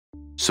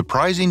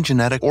Surprising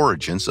genetic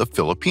origins of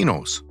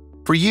Filipinos.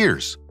 For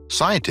years,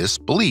 scientists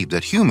believed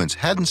that humans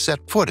hadn't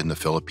set foot in the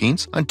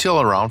Philippines until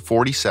around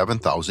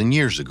 47,000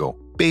 years ago,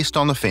 based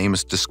on the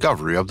famous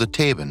discovery of the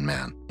Taban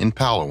Man in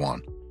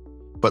Palawan.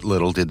 But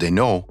little did they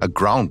know a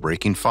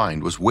groundbreaking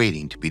find was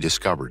waiting to be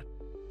discovered.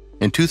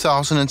 In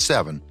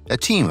 2007, a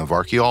team of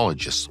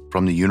archaeologists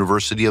from the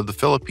University of the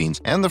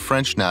Philippines and the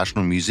French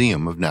National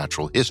Museum of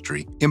Natural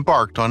History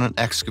embarked on an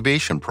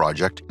excavation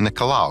project in the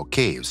Callao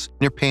Caves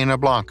near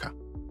Peña Blanca.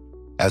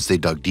 As they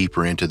dug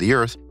deeper into the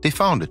earth, they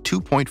found a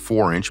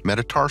 2.4-inch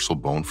metatarsal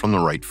bone from the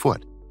right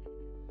foot.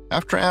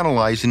 After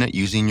analyzing it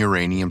using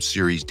uranium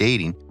series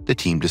dating, the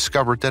team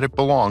discovered that it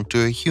belonged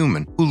to a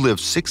human who lived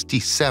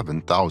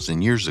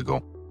 67,000 years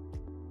ago.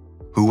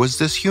 Who was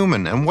this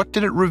human and what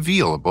did it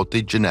reveal about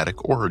the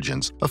genetic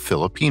origins of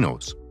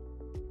Filipinos?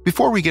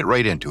 Before we get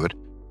right into it,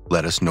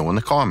 let us know in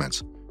the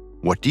comments,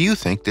 what do you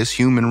think this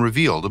human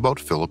revealed about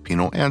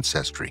Filipino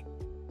ancestry?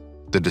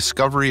 The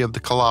discovery of the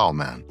Callao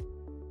Man.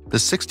 The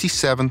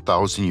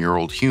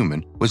 67,000-year-old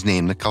human was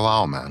named the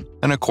Callao Man,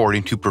 and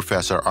according to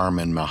Professor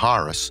Armin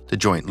Maharas, the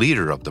joint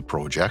leader of the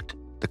project,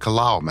 the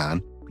Callao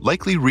Man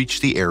likely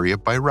reached the area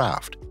by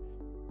raft.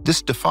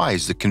 This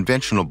defies the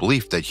conventional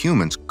belief that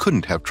humans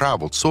couldn't have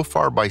traveled so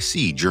far by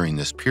sea during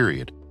this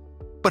period.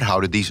 But how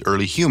did these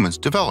early humans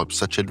develop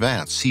such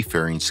advanced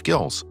seafaring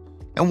skills?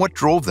 And what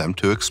drove them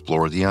to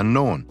explore the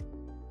unknown?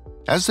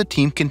 As the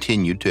team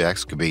continued to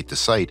excavate the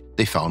site,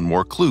 they found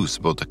more clues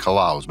about the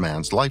Callao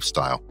Man's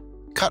lifestyle.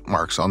 Cut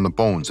marks on the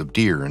bones of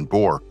deer and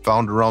boar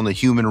found around the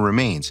human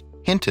remains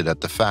hinted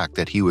at the fact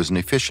that he was an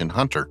efficient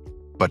hunter.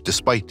 But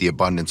despite the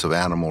abundance of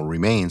animal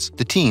remains,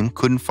 the team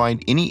couldn't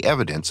find any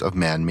evidence of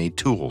man-made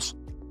tools.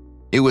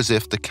 It was as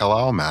if the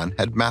Callao Man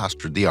had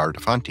mastered the art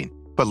of hunting,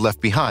 but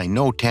left behind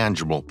no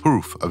tangible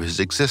proof of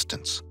his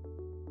existence.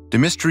 The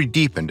mystery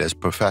deepened as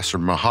Professor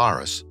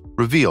Maharas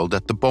revealed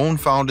that the bone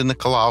found in the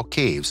Callao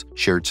Caves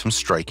shared some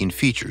striking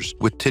features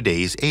with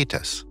today's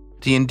Atas,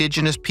 the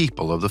indigenous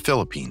people of the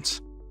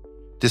Philippines.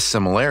 These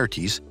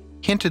similarities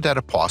hinted at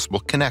a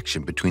possible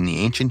connection between the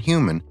ancient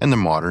human and the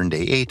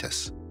modern-day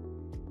Atas.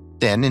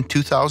 Then, in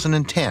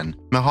 2010,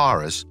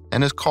 Maharas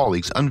and his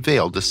colleagues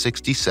unveiled the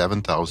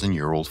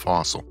 67,000-year-old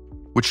fossil,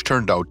 which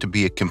turned out to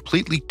be a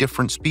completely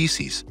different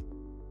species.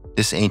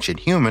 This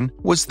ancient human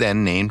was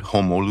then named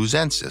Homo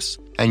luzensis,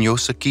 and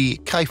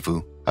Yosuke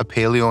Kaifu, a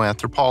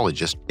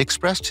paleoanthropologist,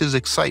 expressed his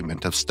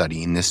excitement of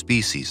studying this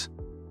species.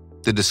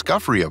 The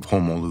discovery of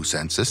Homo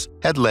luzensis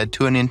had led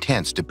to an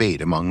intense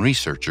debate among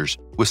researchers,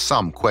 with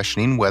some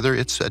questioning whether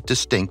it's a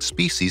distinct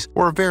species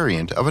or a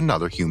variant of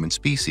another human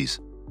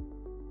species.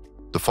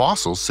 The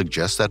fossils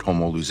suggest that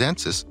Homo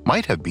luzensis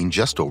might have been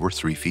just over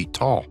 3 feet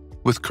tall,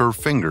 with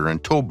curved finger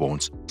and toe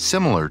bones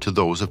similar to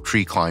those of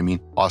tree-climbing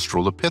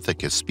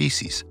Australopithecus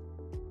species.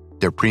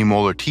 Their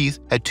premolar teeth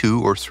had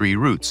 2 or 3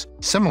 roots,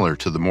 similar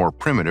to the more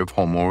primitive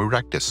Homo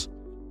erectus,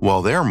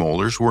 while their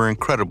molars were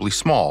incredibly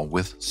small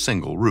with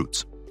single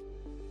roots.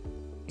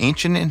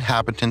 Ancient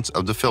inhabitants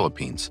of the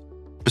Philippines.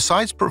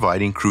 Besides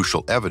providing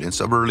crucial evidence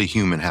of early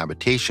human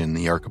habitation in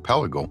the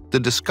archipelago,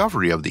 the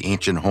discovery of the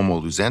ancient Homo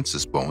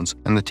luzensis bones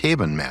and the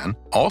Taban Man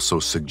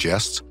also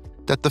suggests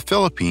that the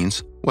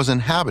Philippines was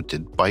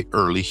inhabited by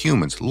early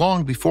humans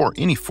long before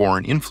any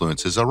foreign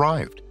influences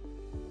arrived.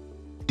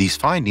 These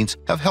findings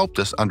have helped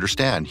us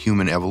understand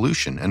human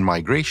evolution and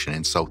migration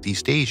in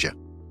Southeast Asia.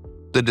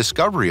 The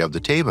discovery of the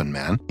Taban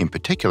Man, in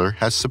particular,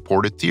 has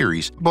supported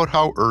theories about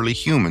how early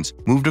humans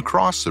moved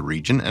across the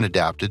region and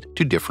adapted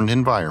to different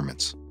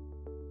environments.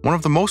 One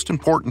of the most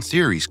important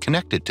theories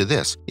connected to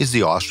this is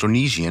the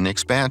Austronesian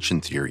expansion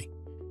theory.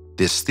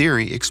 This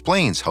theory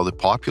explains how the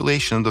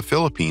population of the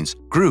Philippines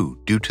grew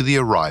due to the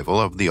arrival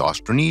of the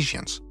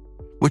Austronesians,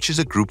 which is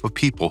a group of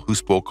people who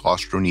spoke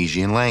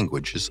Austronesian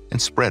languages and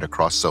spread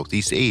across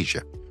Southeast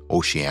Asia,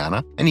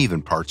 Oceania, and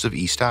even parts of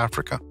East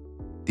Africa.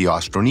 The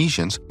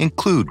Austronesians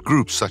include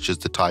groups such as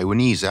the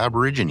Taiwanese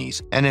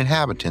Aborigines and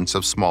inhabitants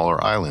of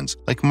smaller islands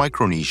like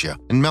Micronesia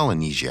and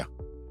Melanesia.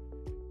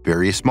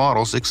 Various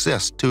models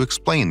exist to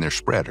explain their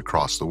spread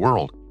across the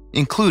world,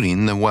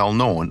 including the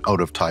well-known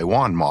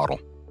out-of-Taiwan model.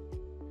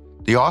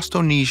 The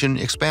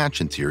Austronesian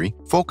expansion theory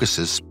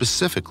focuses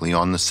specifically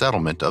on the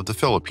settlement of the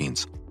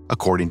Philippines.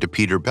 According to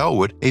Peter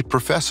Bellwood, a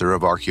professor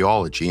of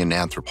archaeology and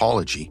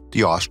anthropology,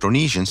 the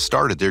Austronesians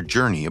started their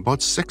journey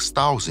about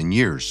 6,000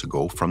 years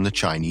ago from the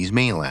Chinese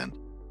mainland.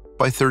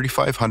 By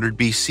 3500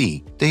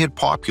 BC, they had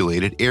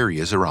populated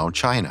areas around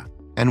China,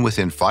 and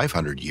within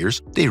 500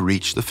 years, they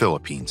reached the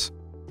Philippines.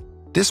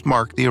 This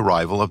marked the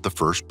arrival of the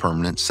first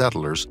permanent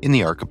settlers in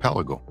the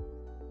archipelago.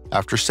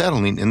 After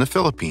settling in the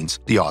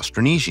Philippines, the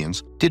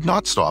Austronesians did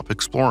not stop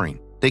exploring.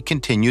 They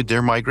continued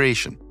their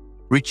migration,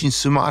 reaching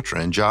Sumatra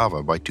and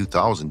Java by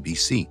 2000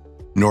 BC,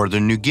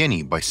 northern New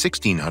Guinea by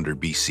 1600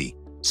 BC,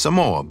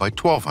 Samoa by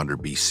 1200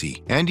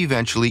 BC, and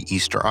eventually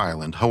Easter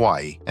Island,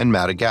 Hawaii, and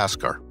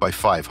Madagascar by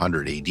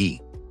 500 AD.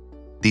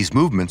 These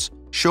movements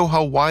show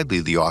how widely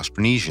the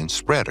Austronesians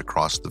spread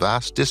across the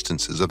vast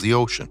distances of the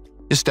ocean,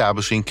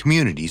 establishing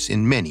communities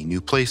in many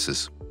new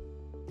places.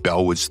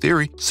 Bellwood's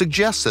theory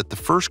suggests that the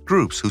first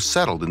groups who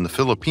settled in the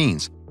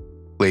Philippines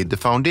laid the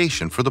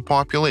foundation for the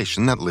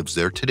population that lives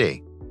there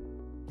today.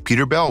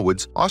 Peter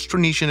Bellwood's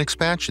Austronesian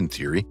expansion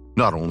theory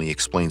not only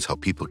explains how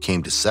people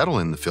came to settle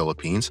in the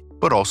Philippines,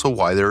 but also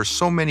why there are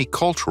so many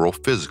cultural,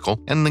 physical,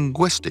 and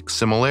linguistic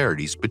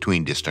similarities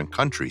between distant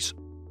countries.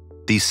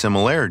 These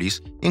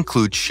similarities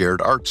include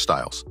shared art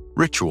styles,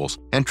 rituals,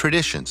 and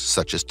traditions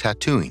such as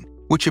tattooing,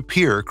 which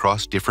appear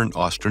across different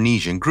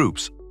Austronesian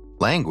groups.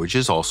 Language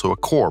is also a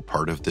core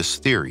part of this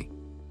theory.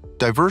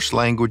 Diverse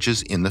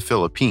languages in the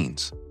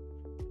Philippines.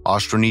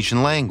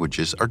 Austronesian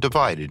languages are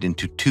divided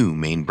into two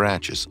main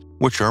branches,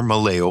 which are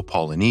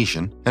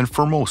Malayo-Polynesian and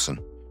Formosan,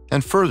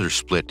 and further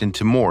split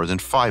into more than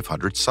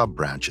 500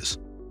 sub-branches.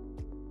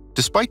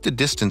 Despite the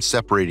distance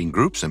separating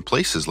groups in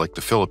places like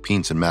the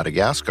Philippines and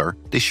Madagascar,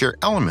 they share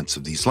elements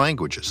of these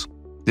languages.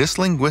 This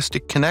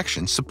linguistic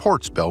connection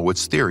supports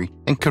Bellwood's theory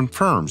and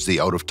confirms the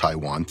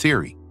out-of-Taiwan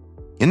theory.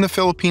 In the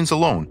Philippines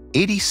alone,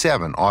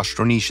 87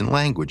 Austronesian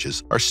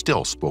languages are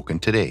still spoken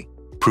today,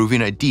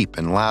 proving a deep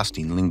and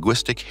lasting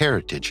linguistic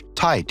heritage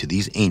tied to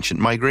these ancient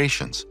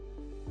migrations.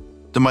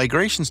 The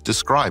migrations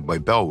described by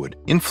Bellwood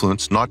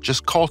influenced not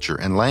just culture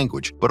and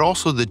language, but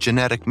also the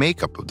genetic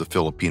makeup of the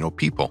Filipino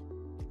people.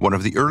 One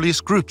of the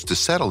earliest groups to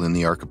settle in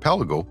the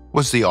archipelago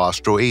was the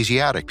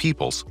Austroasiatic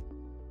peoples,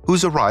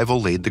 whose arrival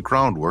laid the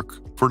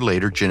groundwork for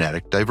later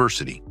genetic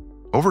diversity.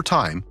 Over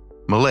time,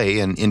 Malay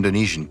and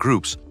Indonesian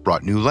groups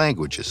brought new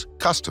languages,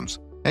 customs,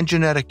 and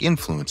genetic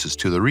influences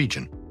to the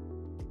region.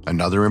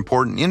 Another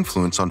important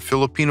influence on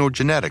Filipino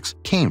genetics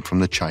came from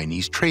the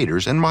Chinese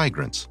traders and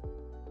migrants.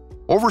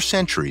 Over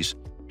centuries,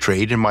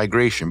 trade and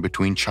migration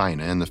between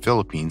China and the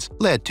Philippines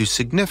led to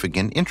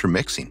significant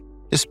intermixing,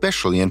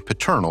 especially in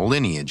paternal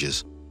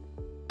lineages.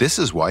 This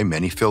is why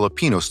many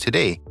Filipinos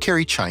today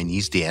carry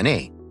Chinese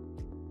DNA.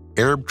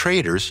 Arab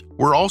traders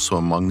were also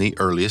among the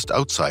earliest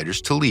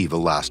outsiders to leave a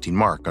lasting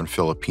mark on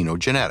Filipino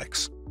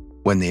genetics.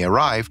 When they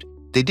arrived,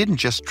 they didn't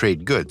just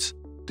trade goods,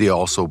 they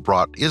also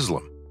brought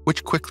Islam,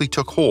 which quickly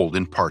took hold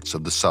in parts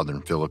of the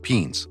southern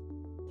Philippines.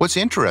 What's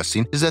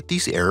interesting is that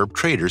these Arab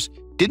traders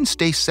didn't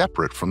stay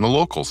separate from the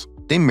locals.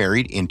 They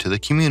married into the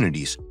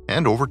communities,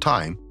 and over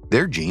time,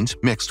 their genes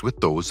mixed with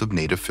those of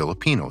native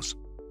Filipinos.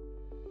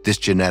 This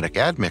genetic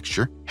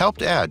admixture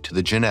helped add to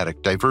the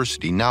genetic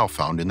diversity now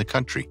found in the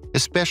country,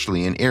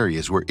 especially in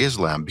areas where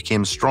Islam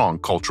became a strong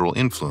cultural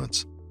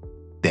influence.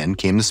 Then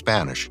came the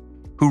Spanish,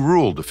 who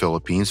ruled the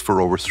Philippines for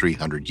over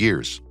 300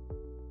 years.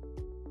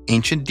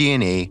 Ancient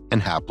DNA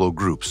and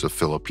haplogroups of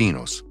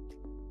Filipinos.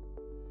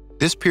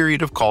 This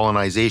period of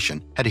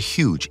colonization had a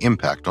huge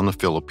impact on the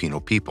Filipino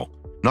people,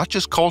 not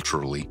just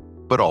culturally,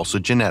 but also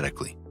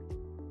genetically.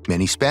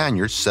 Many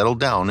Spaniards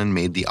settled down and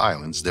made the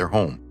islands their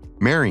home,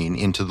 marrying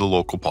into the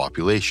local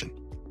population.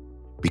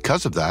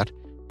 Because of that,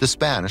 the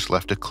Spanish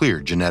left a clear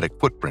genetic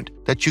footprint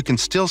that you can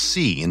still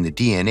see in the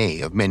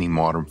DNA of many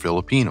modern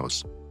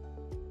Filipinos.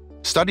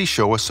 Studies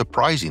show a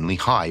surprisingly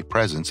high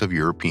presence of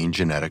European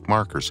genetic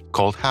markers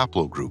called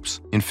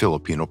haplogroups in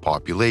Filipino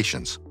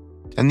populations,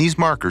 and these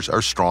markers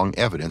are strong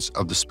evidence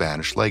of the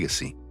Spanish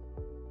legacy.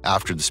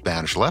 After the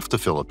Spanish left the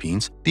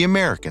Philippines, the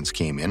Americans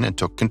came in and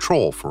took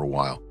control for a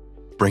while,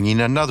 bringing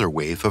another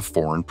wave of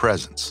foreign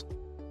presence.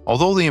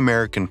 Although the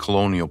American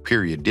colonial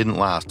period didn't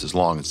last as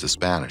long as the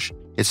Spanish,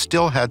 it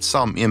still had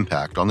some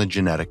impact on the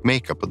genetic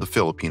makeup of the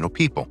Filipino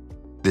people.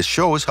 This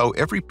shows how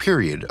every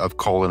period of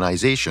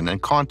colonization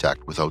and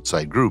contact with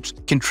outside groups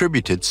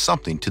contributed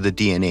something to the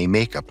DNA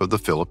makeup of the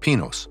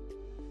Filipinos.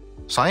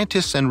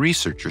 Scientists and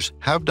researchers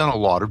have done a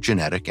lot of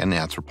genetic and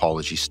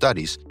anthropology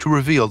studies to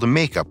reveal the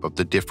makeup of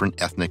the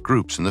different ethnic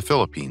groups in the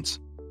Philippines.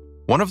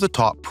 One of the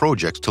top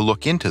projects to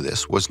look into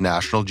this was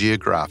National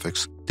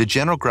Geographic's The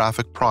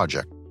Genographic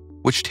Project,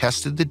 which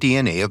tested the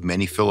DNA of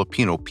many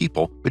Filipino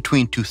people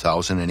between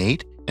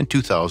 2008 and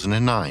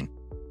 2009.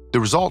 The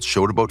results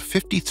showed about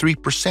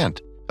 53%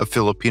 of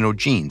Filipino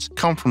genes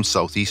come from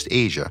Southeast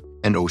Asia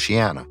and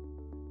Oceania,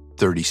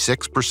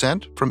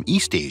 36% from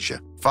East Asia,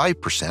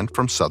 5%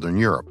 from Southern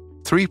Europe,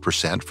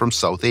 3% from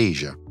South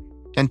Asia,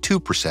 and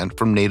 2%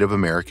 from Native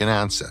American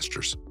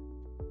ancestors.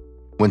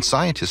 When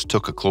scientists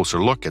took a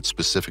closer look at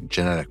specific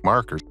genetic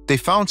markers, they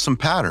found some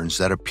patterns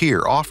that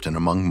appear often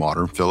among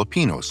modern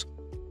Filipinos.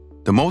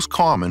 The most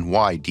common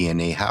Y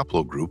DNA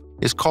haplogroup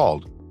is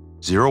called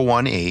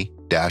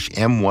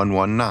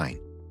 01A-M119.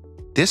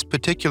 This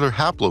particular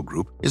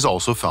haplogroup is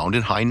also found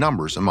in high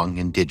numbers among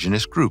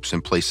indigenous groups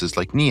in places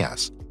like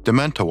Nias, the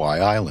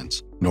Mentawai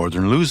Islands,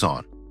 northern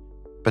Luzon,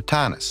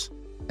 Batanes,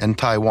 and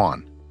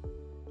Taiwan.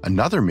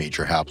 Another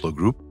major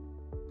haplogroup,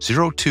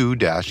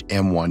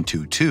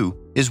 02-M122,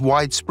 is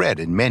widespread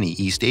in many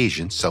East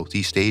Asian,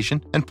 Southeast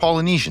Asian, and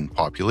Polynesian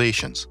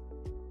populations.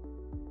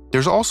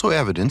 There's also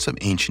evidence of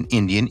ancient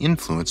Indian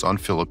influence on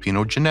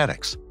Filipino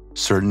genetics.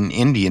 Certain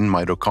Indian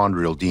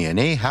mitochondrial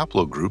DNA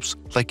haplogroups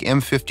like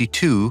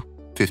M52,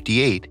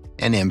 58,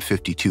 and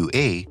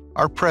M52A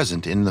are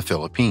present in the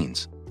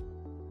Philippines.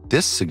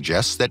 This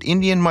suggests that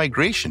Indian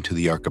migration to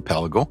the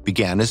archipelago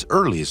began as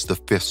early as the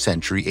 5th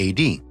century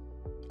AD.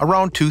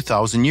 Around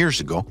 2,000 years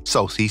ago,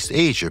 Southeast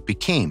Asia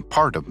became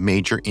part of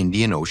major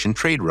Indian Ocean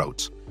trade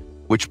routes,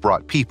 which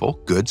brought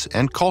people, goods,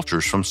 and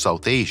cultures from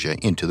South Asia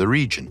into the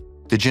region.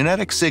 The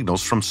genetic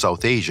signals from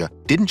South Asia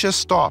didn't just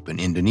stop in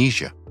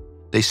Indonesia.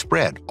 They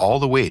spread all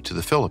the way to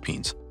the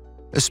Philippines,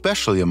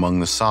 especially among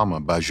the Sama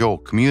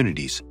Bajo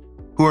communities,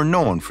 who are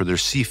known for their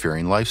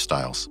seafaring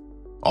lifestyles.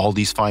 All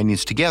these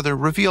findings together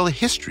reveal a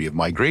history of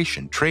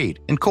migration, trade,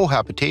 and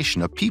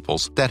cohabitation of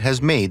peoples that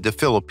has made the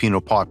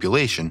Filipino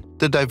population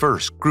the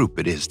diverse group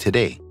it is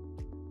today.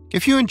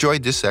 If you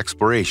enjoyed this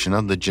exploration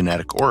of the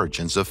genetic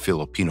origins of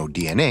Filipino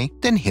DNA,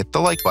 then hit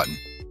the like button.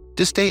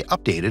 To stay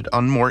updated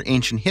on more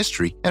ancient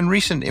history and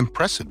recent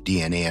impressive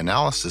DNA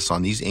analysis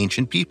on these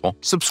ancient people,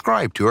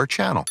 subscribe to our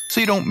channel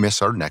so you don't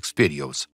miss our next videos.